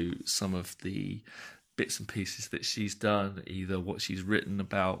to some of the bits and pieces that she's done, either what she's written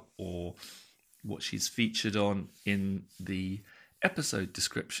about or what she's featured on, in the episode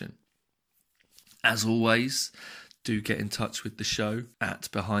description. As always, do get in touch with the show at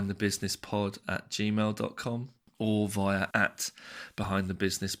behindthebusinesspod@gmail.com or via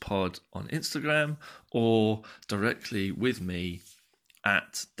 @behindthebusinesspod on Instagram, or directly with me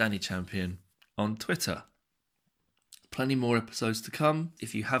at Danny Champion on Twitter. Plenty more episodes to come.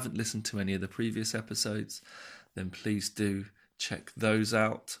 If you haven't listened to any of the previous episodes, then please do check those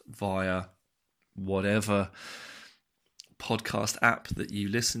out via whatever podcast app that you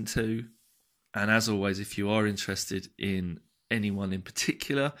listen to. And as always, if you are interested in anyone in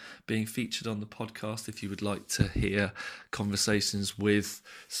particular being featured on the podcast, if you would like to hear conversations with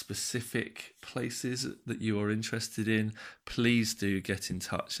specific places that you are interested in, please do get in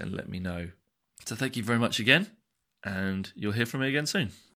touch and let me know. So thank you very much again, and you'll hear from me again soon.